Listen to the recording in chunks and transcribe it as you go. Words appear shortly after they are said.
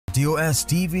TOS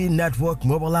TV Network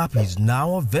mobile app is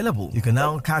now available. You can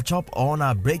now catch up on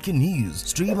our breaking news,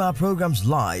 stream our programs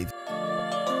live,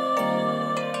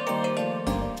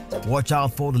 watch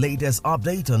out for the latest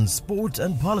update on sports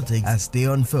and politics as they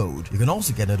unfold. You can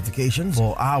also get notifications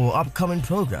for our upcoming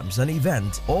programs and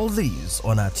events. All these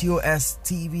on our TOS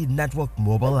TV Network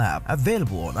mobile app,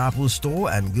 available on Apple Store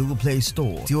and Google Play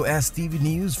Store. TOS TV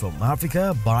News from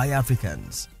Africa by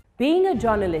Africans. Being a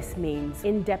journalist means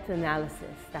in-depth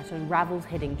analysis that unravels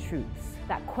hidden truths,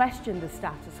 that question the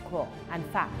status quo and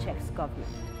fact-checks government.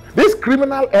 These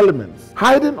criminal elements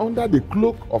hiding under the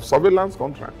cloak of surveillance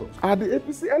contractors are the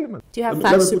APC elements. Do you have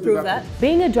facts to prove that?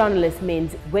 Being a journalist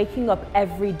means waking up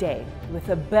every day with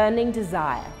a burning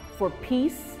desire for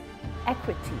peace,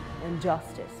 equity, and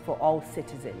justice for all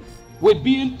citizens. We're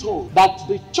being told that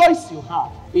the choice you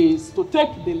have is to take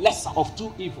the lesser of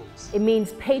two evils. It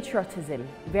means patriotism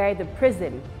via the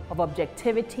prism of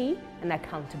objectivity and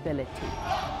accountability.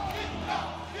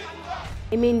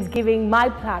 It means giving my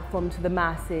platform to the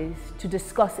masses to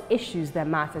discuss issues that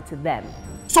matter to them.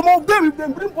 Some of them, if they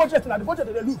bring budget and the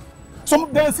budget they look, some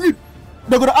of them sleep.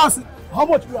 They're going to ask how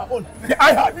much you are on.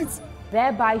 I have it.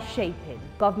 Thereby shaping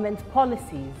government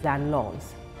policies and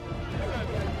laws.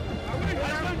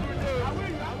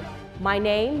 My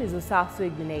name is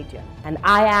Osasu, and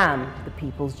I am the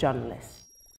People's Journalist.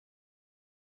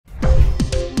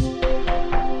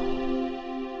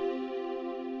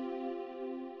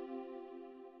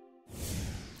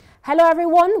 Hello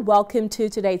everyone, welcome to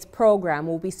today's program.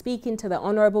 We'll be speaking to the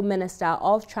Honorable Minister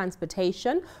of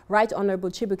Transportation, Right Honorable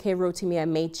Chibuike Rotimi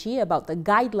Amaechi, about the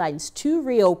guidelines to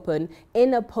reopen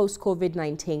in a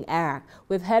post-COVID-19 era.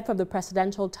 We've heard from the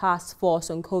Presidential Task Force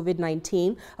on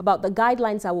COVID-19 about the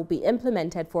guidelines that will be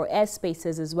implemented for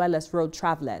airspaces as well as road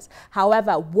travelers.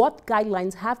 However, what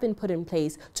guidelines have been put in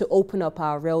place to open up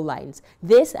our rail lines?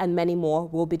 This and many more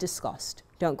will be discussed.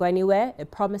 Don't go anywhere. It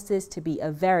promises to be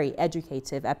a very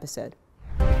educative episode.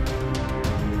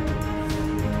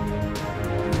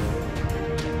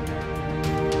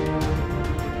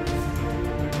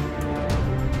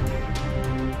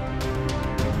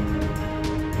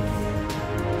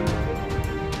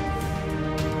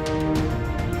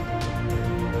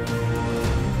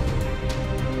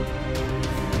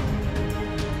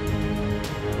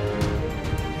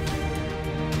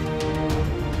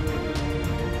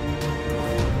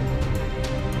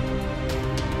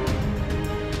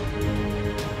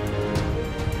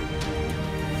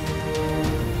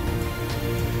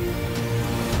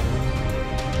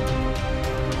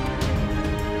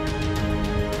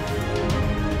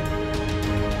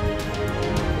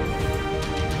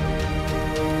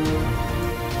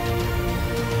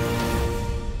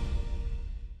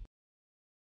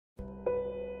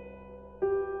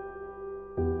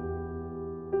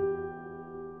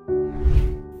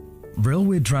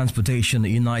 Railway transportation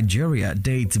in Nigeria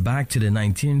dates back to the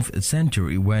 19th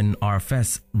century when our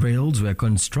first rails were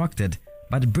constructed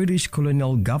by the British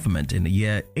colonial government in the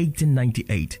year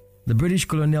 1898. The British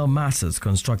colonial masters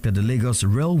constructed the Lagos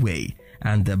Railway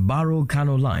and the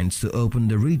Barrow-Kano lines to open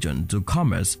the region to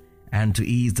commerce and to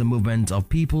ease the movement of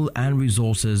people and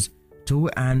resources to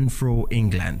and fro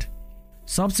England.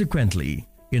 Subsequently,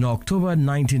 in October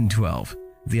 1912,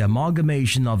 the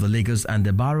amalgamation of the Lagos and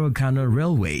the Barrow-Kano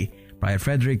Railway by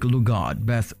Frederick Lugard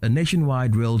birthed a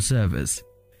nationwide rail service.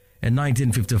 In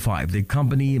 1955, the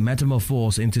company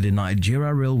metamorphosed into the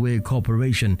Nigeria Railway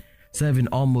Corporation, serving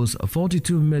almost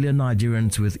 42 million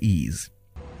Nigerians with ease.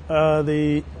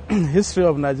 The history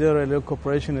of Nigeria Railway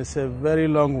Corporation is a very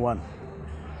long one.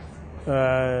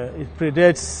 It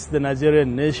predates the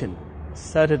Nigerian nation. It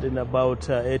started in about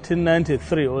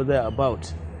 1893 or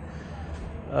thereabout.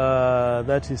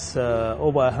 That is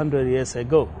over 100 years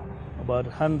ago, about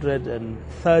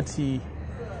 130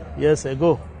 years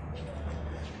ago.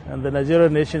 And the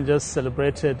Nigerian nation just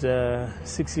celebrated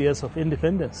 6 years of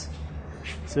independence.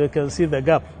 So you can see the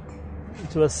gap.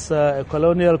 It was a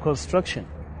colonial construction,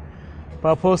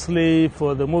 purposely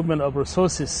for the movement of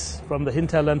resources from the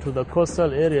hinterland to the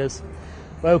coastal areas,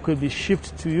 where it could be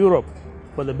shipped to Europe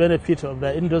for the benefit of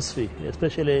the industry,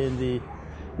 especially in the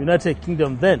United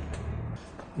Kingdom then.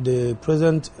 The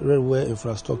present railway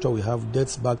infrastructure we have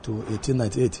dates back to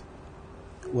 1898,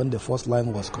 when the first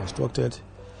line was constructed,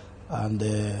 and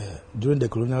during the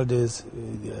colonial days,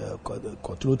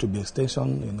 continued to be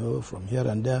extension, from here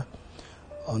and there,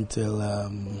 until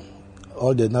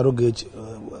all the narrow gauge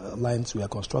lines were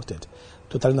constructed,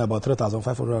 totaling about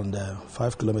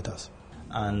 3,505 kilometers.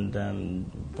 And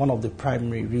one of the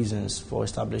primary reasons for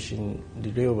establishing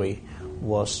the railway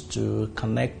was to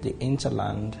connect the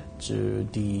hinterland to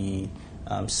the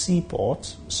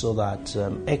seaport so that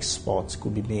exports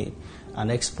could be made. And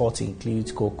export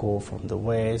includes cocoa from the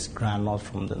west, groundnut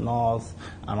from the north,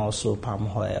 and also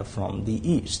palm oil from the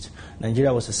east.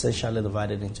 Nigeria was essentially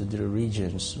divided into 3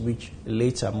 regions, which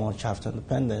later, much after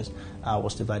independence,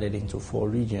 was divided into 4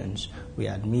 regions. We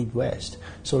had Midwest.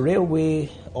 So railway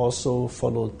also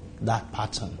followed that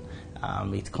pattern.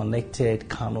 It connected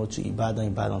Kano to Ibadan,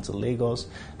 Ibadan to Lagos.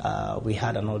 We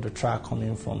had another track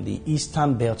coming from the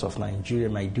eastern belt of Nigeria,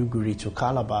 Maiduguri to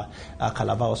Calabar.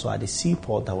 Calabar also had a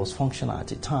seaport that was functional at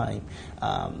the time.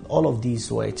 All of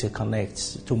these were to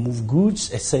connect, to move goods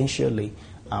essentially,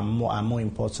 and more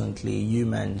importantly,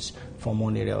 humans from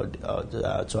one area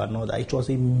to another. It was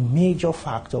a major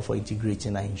factor for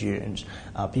integrating Nigerians.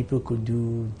 People could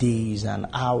do days and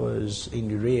hours in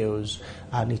the rails,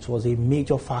 and it was a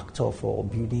major factor for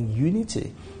building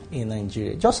unity in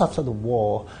Nigeria. Just after the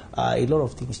war, a lot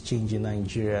of things changed in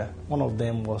Nigeria. One of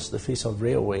them was the face of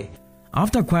railway.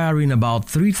 After acquiring about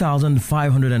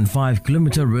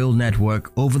 3,505-kilometer rail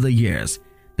network over the years,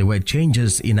 there were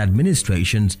changes in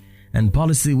administrations and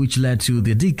policy which led to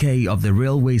the decay of the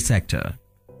railway sector.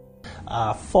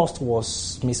 First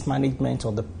was mismanagement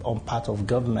on part of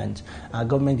government.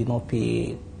 Government did not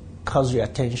pay cursory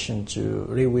attention to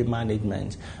railway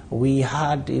management. We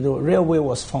had, railway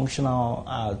was functional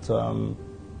at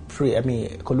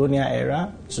colonial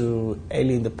era to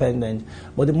early independence,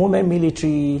 but the moment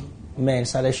military men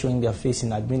started showing their face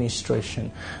in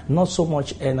administration, not so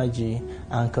much energy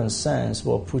and concerns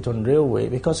were put on railway,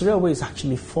 because railway is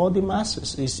actually for the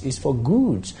masses, it's for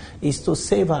goods, it's to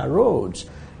save our roads.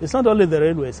 It's not only the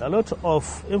railways, a lot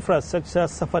of infrastructure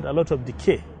suffered a lot of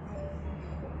decay.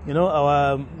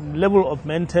 Our level of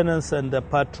maintenance and the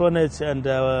patronage and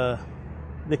the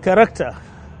character,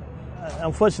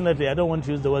 unfortunately, I don't want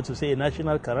to use the word to say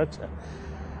national character.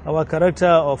 Our character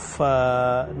of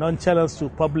nonchalance to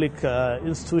public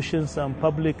institutions and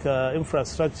public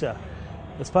infrastructure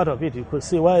is part of it. You could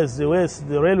see where is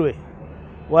the railway,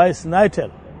 why is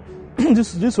NITEL.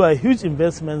 These were huge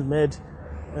investments made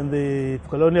in the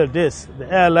colonial days.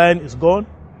 The airline is gone,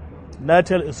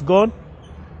 NITEL is gone.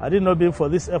 Had it not been for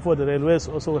this effort, the railways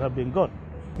also would have been gone.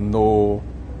 No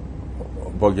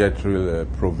budgetary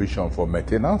provision for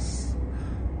maintenance.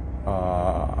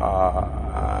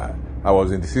 I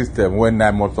was in the system when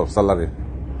 9 months of salary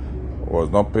was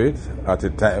not paid. At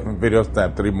a time, various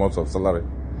times, 3 months of salary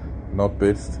not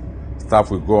paid.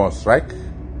 Staff will go on strike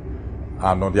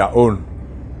and on their own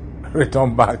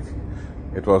return back.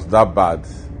 It was that bad.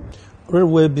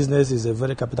 Railway business is a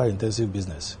very capital-intensive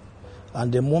business.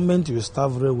 And the moment you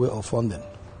starve railway of funding,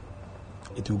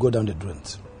 it will go down the drain.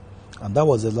 And that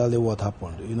was exactly what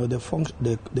happened.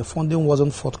 The funding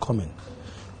wasn't forthcoming.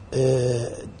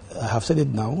 I have said it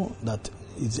now that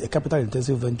it's a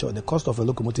capital-intensive venture. The cost of a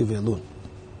locomotive alone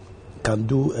can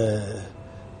do a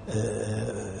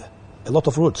lot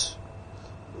of roads.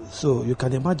 So you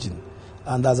can imagine.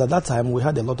 And as at that time, we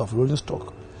had a lot of rolling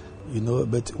stock.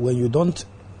 But when you don't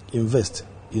invest,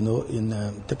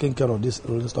 in taking care of this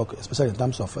rolling stock, especially in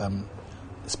terms of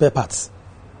spare parts,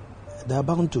 they are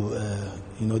bound to,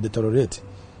 deteriorate.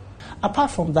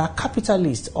 Apart from that,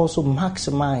 capitalists also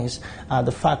maximize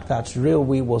the fact that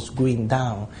railway was going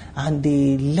down, and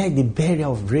they led the barrier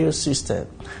of rail system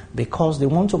because they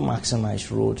want to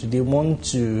maximize roads. They want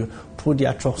to put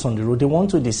their trucks on the road. They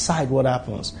want to decide what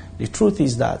happens. The truth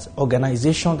is that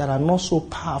organizations that are not so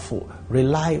powerful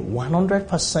rely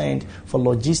 100% for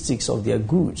logistics of their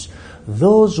goods.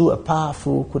 Those who are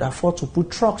powerful could afford to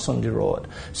put trucks on the road.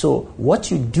 So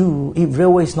what you do if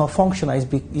railway is not functional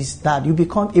is that you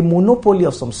become a monopoly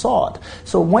of some sort.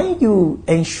 So when you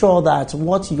ensure that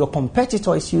what your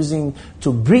competitor is using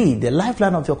to breathe, the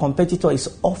lifeline of your competitor is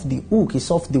off the hook,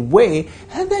 is off the way,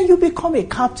 and then you become a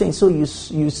captain. So you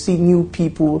see new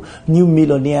people, new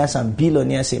millionaires and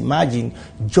billionaires emerging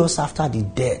just after the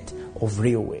death of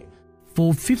railway.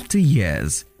 For 50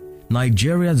 years,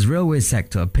 Nigeria's railway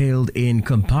sector paled in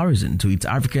comparison to its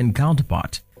African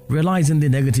counterpart. Realizing the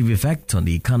negative effect on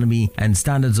the economy and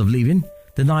standards of living,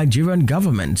 the Nigerian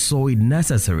government saw it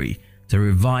necessary to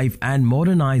revive and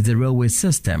modernize the railway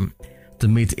system to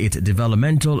meet its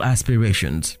developmental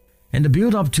aspirations. In the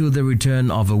build-up to the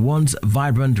return of a once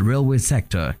vibrant railway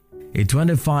sector, a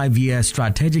 25-year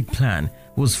strategic plan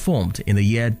was formed in the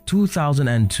year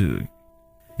 2002.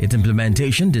 Its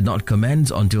implementation did not commence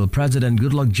until President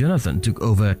Goodluck Jonathan took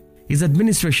over. His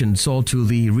administration saw to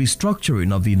the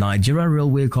restructuring of the Nigeria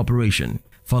Railway Corporation,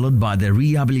 followed by the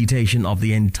rehabilitation of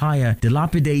the entire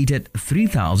dilapidated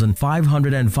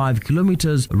 3,505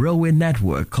 kilometers railway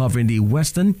network covering the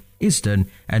western, eastern,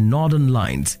 and northern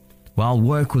lines, While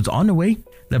work was on the way,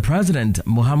 the President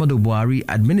Muhammadu Buhari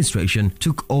administration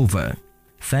took over.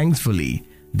 Thankfully,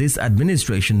 this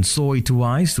administration saw it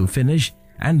wise to finish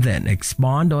and then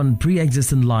expand on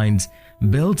pre-existing lines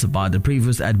built by the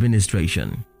previous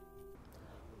administration.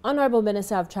 Honorable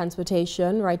Minister of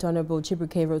Transportation, Right Honorable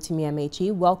Chibuike Rotimi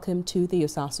Amaechi, welcome to the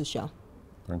Osasu Show.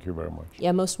 Thank you very much.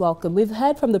 Yeah, most welcome. We've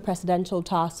heard from the Presidential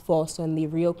Task Force on the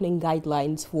reopening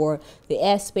guidelines for the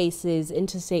airspaces,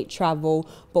 interstate travel,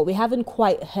 but we haven't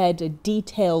quite heard a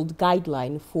detailed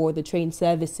guideline for the train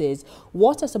services.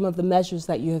 What are some of the measures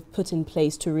that you have put in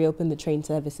place to reopen the train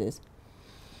services?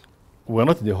 We're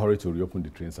not in a hurry to reopen the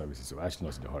train services. We're actually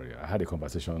not in a hurry. I had a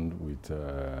conversation with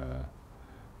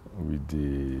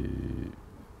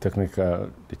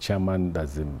the chairman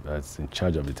that's in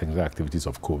charge of the technical activities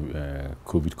of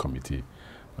COVID committee.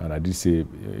 And I did say,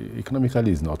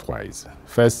 economically it's not wise.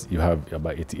 First, you have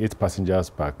about 88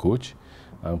 passengers per coach.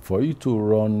 And for you to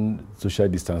run social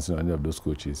distancing on any of those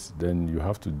coaches, then you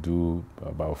have to do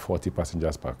about 40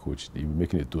 passengers per coach. You're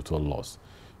making a total loss.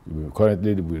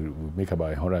 Currently, we make about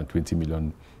 120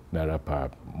 million naira per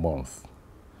month.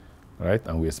 Right,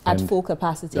 and we spend at full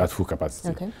capacity. At full capacity,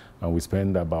 okay. And we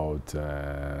spend about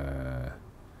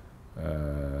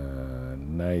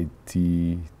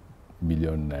 90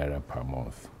 million naira per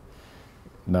month.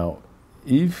 Now,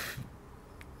 if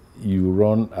you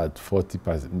run at 40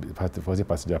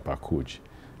 passenger per coach,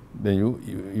 then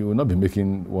you will not be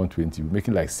making 120. You're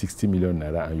making like 60 million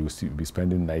naira, and you will still be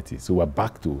spending 90. So we're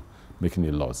back to making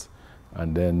a loss.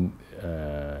 And then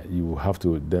you have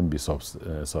to then be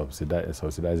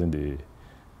subsidizing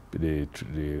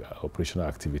the operational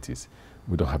activities.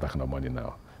 We don't have that kind of money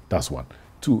now. That's one.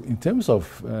 Two, in terms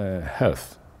of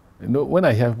health, when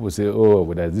I hear people say, oh,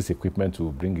 well, there's this equipment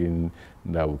to bring in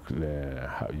that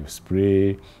you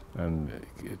spray and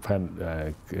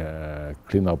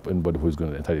clean up anybody who's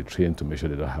going to enter the train to make sure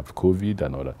they don't have COVID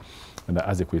and all that. And I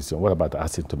ask the question, what about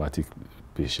asymptomatic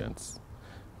patients?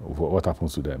 What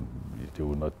happens to them? They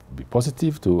will not be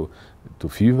positive to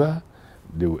fever.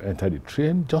 They will enter the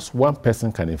train. Just one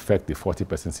person can infect the 40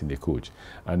 persons in the coach.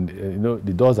 And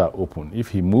the doors are open. If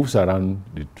he moves around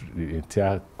the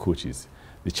entire coaches,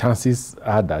 the chances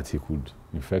are that he could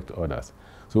infect others.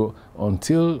 So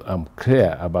until I'm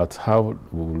clear about how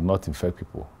we will not infect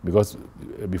people, because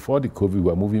before the COVID, we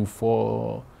were moving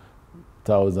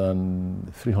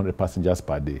 4,300 passengers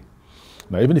per day.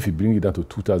 Now, even if you bring it down to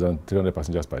 2,300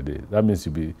 passengers per day, that means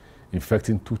you'll be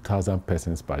infecting 2,000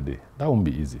 persons per day. That won't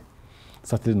be easy.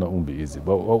 Certainly not won't be easy.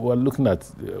 But we're looking at,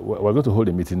 we're going to hold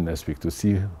a meeting next week to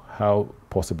see how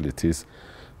possible it is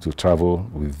to travel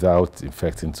without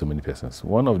infecting so many persons.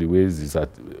 One of the ways is that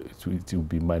it will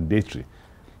be mandatory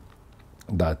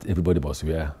that everybody must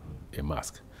wear a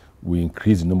mask. We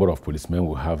increase the number of policemen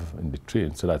we have in the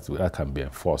train so that can be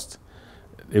enforced.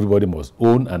 Everybody must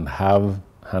own and have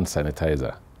hand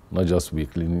sanitizer, not just we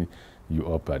cleaning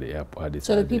you up at the airport.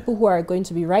 So the people who are going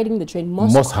to be riding the train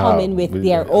must come in with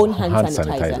their own hand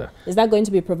sanitizer. Is that going to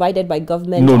be provided by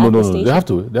government? No. They have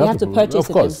to purchase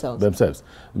it themselves.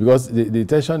 Because the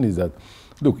intention is that,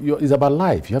 look, it's about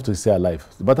life. You have to stay alive.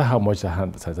 No matter how much a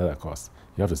hand sanitizer costs,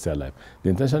 you have to stay alive. The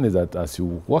intention is that as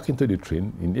you walk into the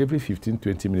train, in every 15,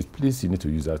 20 minutes, please, you need to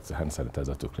use that hand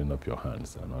sanitizer to clean up your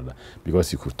hands and all that.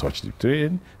 Because you could touch the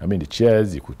train, the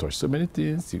chairs, you could touch so many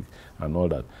things and all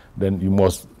that. Then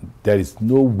there is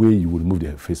no way you will remove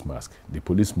the face mask. The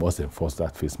police must enforce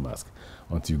that face mask.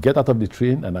 Until you get out of the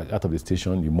train and out of the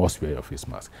station, you must wear your face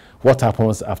mask. What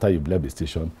happens after you've left the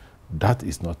station, that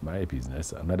is not my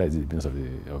business, and neither is it the business of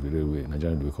the railway,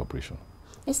 Nigerian Railway Corporation.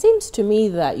 It seems to me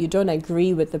that you don't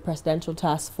agree with the Presidential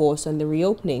Task Force on the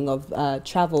reopening of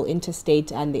travel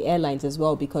interstate and the airlines as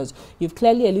well, because you've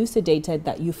clearly elucidated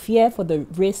that you fear for the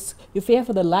risk, you fear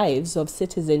for the lives of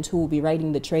citizens who will be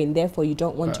riding the train. Therefore, you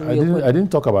don't want to reopen. I didn't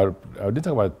talk about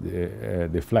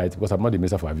the flight because I'm not the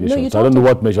Minister for Aviation, so I don't know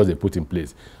what measures they put in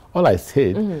place. All I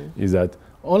said is that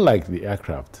unlike the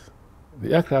aircraft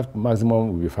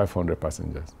maximum will be 500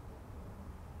 passengers.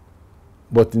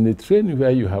 But in the train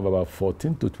where you have about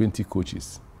 14 to 20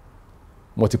 coaches,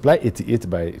 multiply 88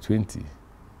 by 20,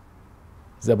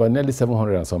 it's about nearly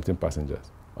 700 and something passengers,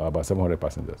 or about 700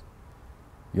 passengers.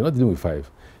 You're not dealing with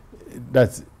 5.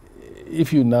 That's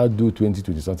if you now do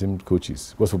 20 something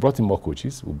coaches, because we brought in more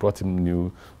coaches, we brought in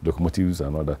new locomotives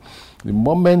and all that. The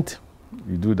moment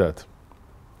you do that,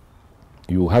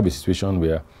 you have a situation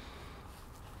where.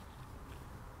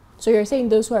 So you're saying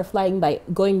those who are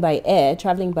traveling by air,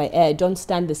 don't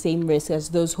stand the same risk as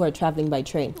those who are traveling by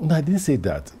train? No, I didn't say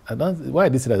that. Why I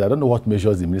didn't say that, I don't know what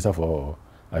measures the Minister for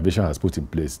Aviation has put in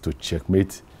place to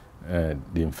checkmate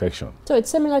the infection. So it's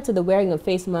similar to the wearing of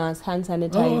face masks, hand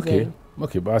sanitizing. Oh, okay.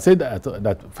 Okay, but I said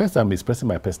that first I'm expressing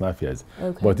my personal fears.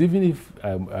 Okay. But even if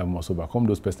I must overcome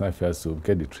those personal fears to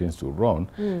get the trains to run,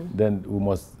 then we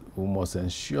must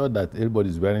ensure that everybody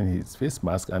is wearing his face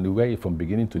mask and you wear it from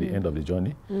beginning to the end of the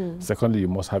journey. Secondly, you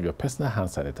must have your personal hand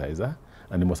sanitizer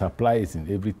and you must apply it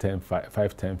in every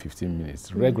 5, 10, 15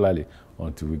 minutes regularly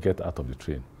until we get out of the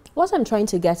train. What I'm trying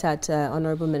to get at,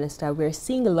 Honourable Minister, we're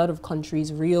seeing a lot of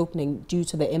countries reopening due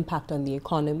to the impact on the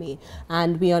economy.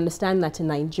 And we understand that in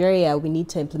Nigeria, we need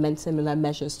to implement similar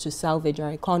measures to salvage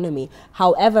our economy.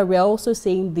 However, we're also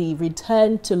seeing the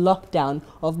return to lockdown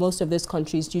of most of these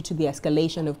countries due to the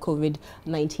escalation of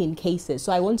COVID-19 cases.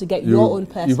 So I want to get your own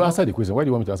personal... You've answered the question. Why do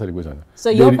you want me to answer the question? So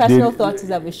your personal thoughts is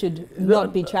that we should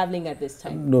not be traveling at this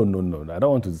time? No. I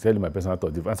don't want to tell you my personal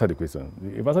thoughts. You've answered the question.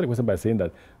 You've answered the question by saying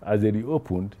that as they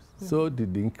reopened, so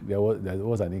there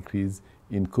was an increase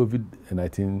in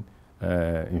COVID-19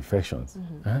 infections.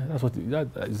 That's what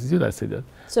I said that.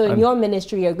 So in your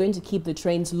ministry, you're going to keep the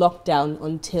trains locked down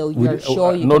until you're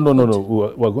sure you... No.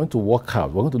 We're going to work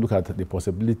out. We're going to look at the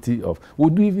possibility of...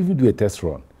 We'll even do a test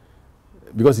run.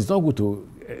 Because it's not good to...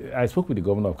 I spoke with the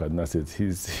governor of Kaduna State.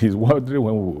 He's wondering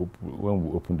when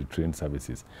we open the train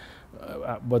services.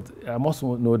 But I must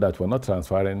know that we're not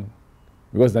transferring...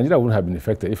 Because Nigeria wouldn't have been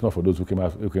affected if not for those who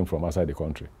came from outside the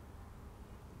country.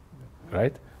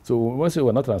 Right? So once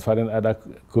we're not transferring either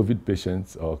COVID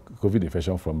patients or COVID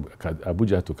infection from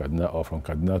Abuja to Kaduna or from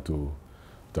Kaduna to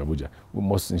Abuja, we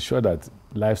must ensure that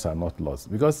lives are not lost.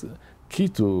 Because key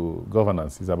to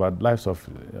governance is about lives of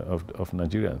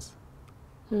Nigerians.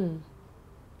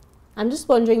 I'm just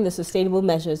wondering the sustainable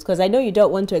measures, because I know you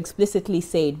don't want to explicitly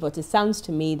say it, but it sounds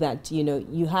to me that,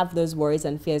 you have those worries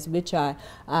and fears which are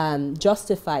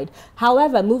justified.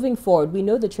 However, moving forward, we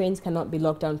know the trains cannot be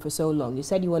locked down for so long. You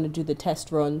said you want to do the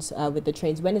test runs with the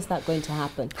trains. When is that going to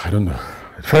happen? I don't know.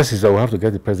 First is that we have to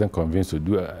get the president convinced to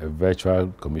do a virtual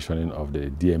commissioning of the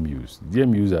DMUs.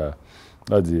 DMUs are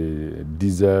not the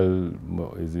diesel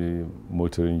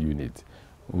motoring unit,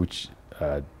 which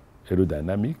are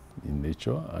aerodynamic in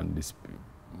nature and is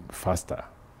faster.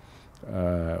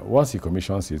 Once he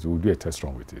commissions it, we'll do a test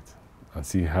run with it and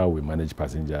see how we manage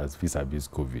passengers vis-a-vis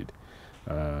COVID.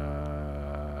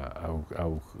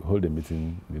 I'll hold a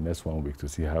meeting the next 1 week to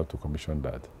see how to commission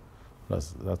that.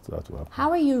 That will happen. How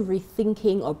are you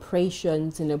rethinking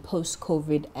operations in a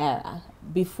post-COVID era?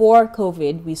 Before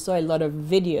COVID, we saw a lot of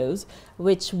videos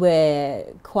which were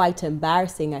quite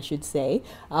embarrassing, I should say,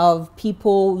 of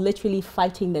people literally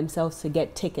fighting themselves to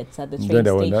get tickets at the train stations.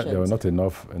 There were not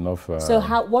enough. So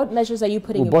what measures are you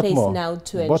putting in place now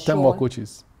to ensure? Bought 10 more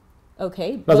coaches.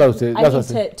 Okay, that's what I would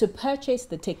say. To purchase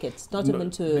the tickets, not even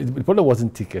to... The problem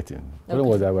wasn't ticketing. The problem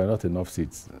was there were not enough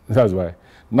seats. That's why.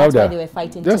 That's why they were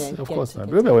fighting yes, to of get course. tickets.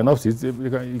 Because there were enough seats,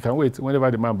 you can wait. Whenever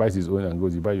the man buys his own and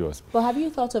goes, you buy yours. But have you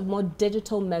thought of more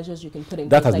digital measures you can put in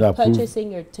that place, has like been approved.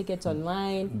 purchasing your tickets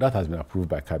online? That has been approved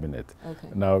by Cabinet. Okay.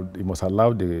 Now, you must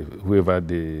allow whoever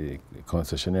the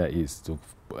concessionaire is to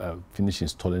finish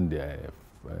installing their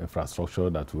infrastructure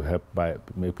that will help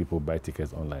make people buy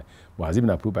tickets online. But has it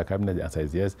been approved by Cabinet? The answer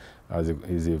is yes.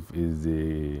 Is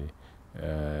the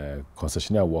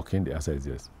concessionaire working? The answer is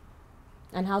yes.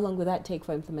 And how long will that take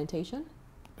for implementation?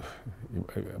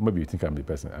 Maybe you think I'm the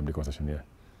person, I'm the concessionaire.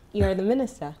 You're the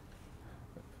minister.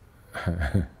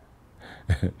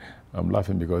 I'm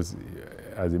laughing because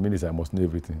as a minister, I must know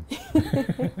everything.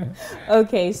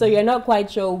 Okay, so you're not quite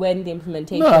sure when the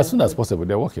implementation... No, as soon as possible,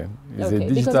 they're working. It's okay,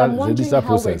 because I'm wondering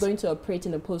how we're going to operate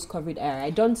in a post-COVID era. I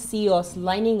don't see us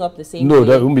lining up the same No, way.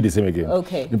 that won't be the same again.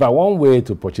 Okay. In fact, one way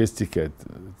to purchase tickets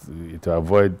to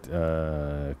avoid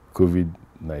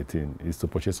COVID-19 is to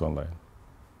purchase online.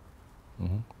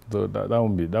 So that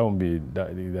won't be,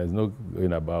 there's no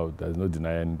going about, there's no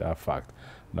denying that fact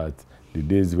that the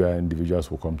days where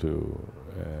individuals will come to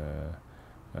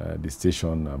the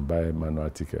station and buy manual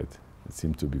ticket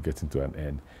seem to be getting to an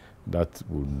end. That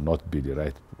will not be the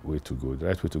right way to go. The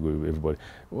right way to go with everybody.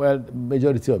 Well,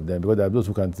 majority of them, because there are those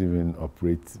who can't even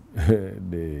operate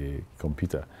the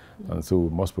computer, and so we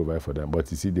must provide for them. But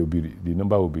you see, the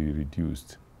number will be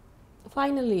reduced.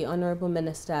 Finally, Honourable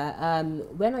Minister,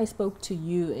 when I spoke to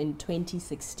you in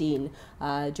 2016,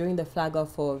 during the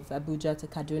flag-off of Abuja to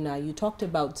Kaduna, you talked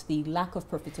about the lack of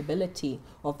profitability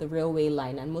of the railway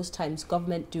line, and most times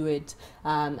government do it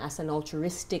as an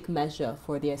altruistic measure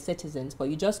for their citizens. But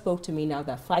you just spoke to me now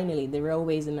that finally the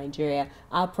railways in Nigeria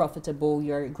are profitable.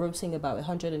 You're grossing about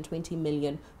 120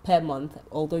 million per month,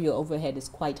 although your overhead is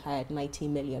quite high at 90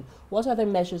 million. What other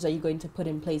measures are you going to put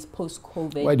in place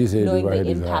post-COVID, knowing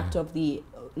the impact of the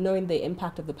knowing the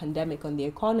impact of the pandemic on the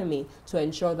economy to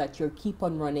ensure that you keep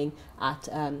on running at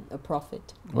a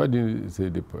profit? Why do you say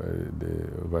the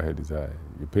overhead is high?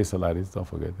 You pay salaries, don't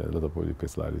forget that a lot of people pay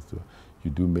salaries too.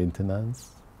 You do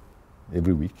maintenance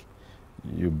every week.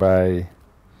 You buy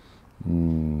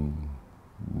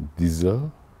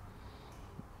diesel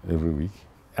every week.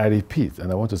 I repeat,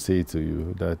 and I want to say to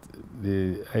you that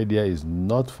the idea is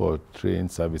not for train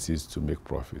services to make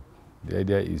profit. The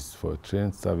idea is for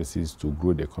train services to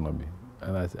grow the economy.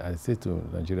 And I say to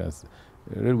Nigerians,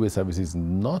 railway services is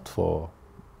not for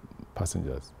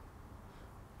passengers.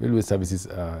 Railway services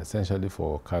are essentially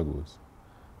for cargoes.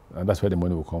 And that's where the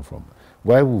money will come from.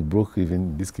 Why we broke even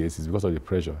in this case is because of the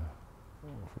pressure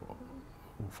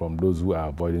from those who are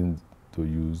avoiding to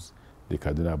use the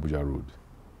Kaduna-Abuja road.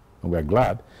 And we're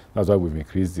glad. That's why we've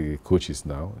increased the coaches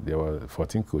now. There were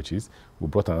 14 coaches. We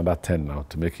brought another 10 now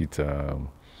to make it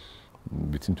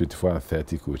between 24 and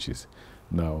 30 coaches.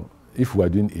 Now, if we are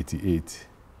doing 88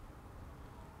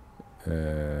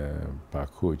 per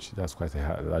coach, that's quite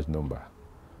a large number.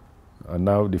 And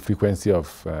now the frequency of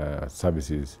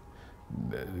services,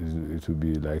 it will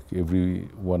be like every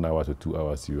 1 hour to 2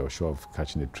 hours, you are sure of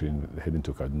catching a train heading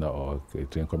to Kaduna or a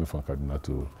train coming from Kaduna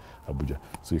to Abuja.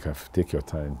 So you can take your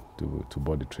time to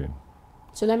board the train.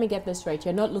 So let me get this right.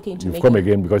 You're not looking to You've come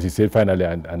again because you said finally,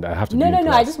 and I have to. No.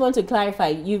 I just want to clarify.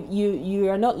 You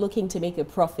are not looking to make a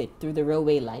profit through the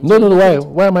railway line. No.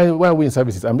 Why are we in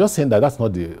services? I'm just saying that that's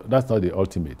not the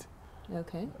ultimate.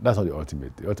 Okay. That's not the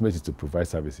ultimate. The ultimate is to provide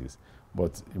services,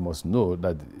 but you must know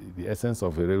that the essence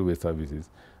of a railway services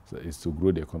is to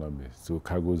grow the economy. So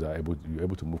cargoes you're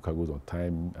able to move cargoes on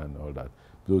time and all that.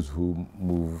 Those who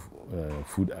move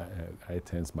food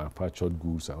items, manufactured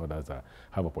goods and others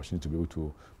have opportunity to be able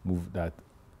to move that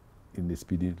in a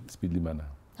speedy manner.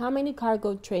 How many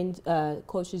cargo trained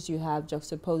coaches you have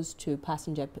juxtaposed to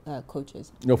passenger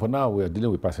coaches? No, for now we are dealing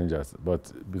with passengers,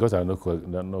 but because there are no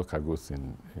cargoes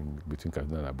in between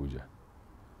Kaduna and Abuja,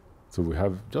 so we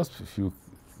have just a few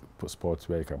spots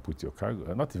where you can put your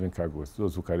cargo, not even cargoes,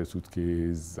 those who carry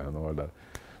suitcases and all that.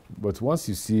 But once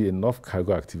you see enough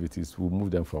cargo activities, we'll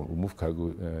move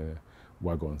cargo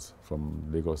wagons from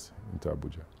Lagos into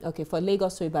Abuja. Okay, for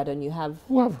Lagos to Ibadan, you have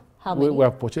how many? We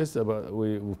have purchased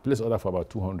we've placed order for about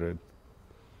 200.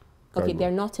 Okay, cargo.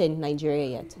 they're not in Nigeria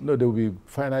yet. No, they will be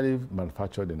finally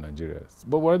manufactured in Nigeria.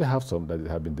 But we already have some that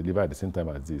have been delivered at the same time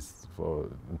as this,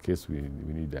 in case we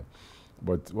need them.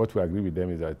 But what we agree with them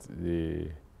is that the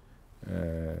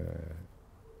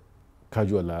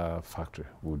Kajuola factory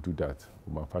will do that.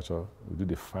 We'll do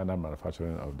the final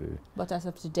manufacturing of the... But as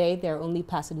of today, they're only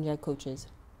passenger coaches.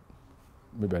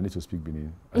 Maybe I need to speak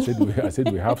Benin. I said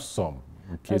we have some,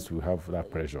 in case we have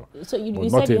that pressure. So you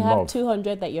said you have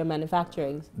 200 that you're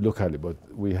manufacturing? Locally, but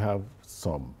we have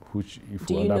some, which if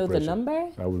do you know the number?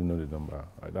 I wouldn't know the number.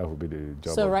 That would be the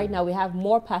job. So right now we have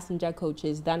more passenger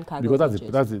coaches than cargo coaches.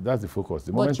 Because that's the focus.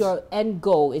 But your end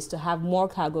goal is to have more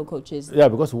cargo coaches? Yeah,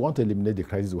 because we want to eliminate the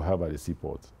crisis we have at the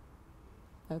seaport.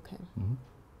 Okay. Mm-hmm.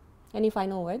 Any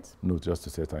final words? No, just to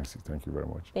say thank you very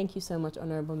much. Thank you so much,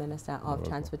 Honorable Minister of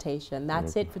Transportation.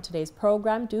 That's it for today's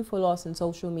program. Do follow us on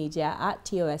social media at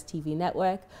TOS TV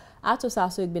Network, at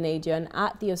Osasu Igbinadian,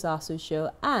 at The Osasu Show,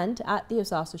 and at The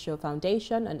Osasu Show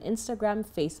Foundation on Instagram,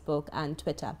 Facebook, and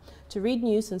Twitter. To read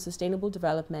news on sustainable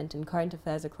development and current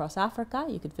affairs across Africa,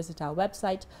 you could visit our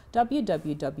website,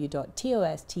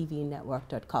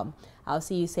 www.tostvnetwork.com. I'll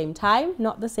see you same time,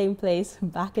 not the same place,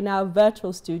 back in our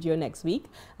virtual studio next week.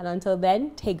 And until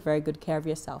then, take very good care of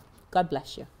yourself. God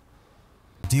bless you.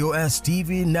 TOS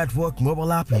TV Network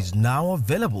mobile app is now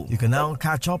available. You can now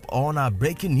catch up on our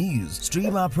breaking news,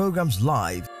 stream our programs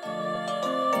live.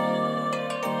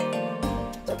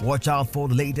 Watch out for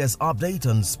the latest update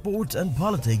on sports and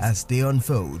politics as they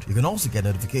unfold. You can also get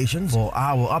notifications for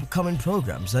our upcoming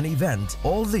programs and events.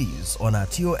 All these on our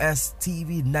TOS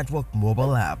TV Network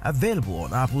mobile app, available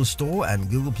on Apple Store and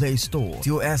Google Play Store.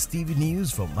 TOS TV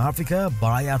News from Africa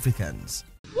by Africans.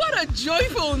 What a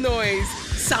joyful noise!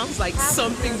 Sounds like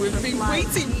something we've been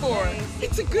waiting for.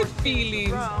 It's a good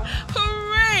feeling.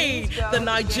 Hooray! The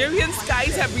Nigerian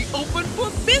skies have reopened for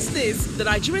business. The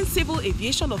Nigerian Civil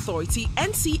Aviation Authority,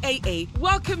 NCAA,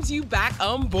 welcomes you back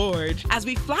on board. As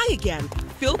we fly again,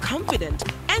 feel confident.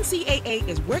 NCAA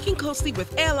is working closely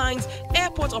with airlines,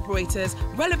 airport operators,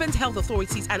 relevant health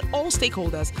authorities, and all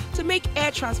stakeholders to make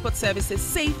air transport services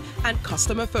safe and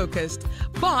customer-focused.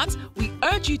 But we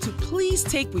urge you to please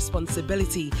take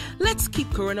responsibility. Let's keep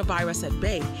coronavirus at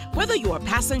bay. Whether you're a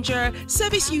passenger,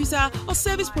 service user, or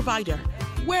service provider,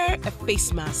 wear a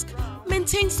face mask.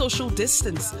 Maintain social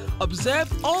distance. Observe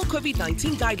all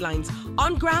COVID-19 guidelines.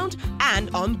 on ground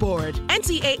and on board.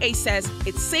 NCAA says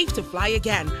it's safe to fly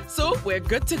again, so we're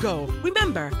good to go.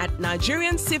 Remember, at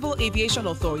Nigerian Civil Aviation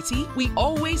Authority, we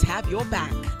always have your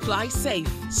back. Fly safe,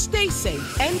 stay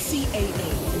safe.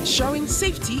 NCAA, ensuring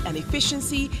safety and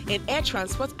efficiency in air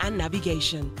transport and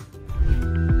navigation.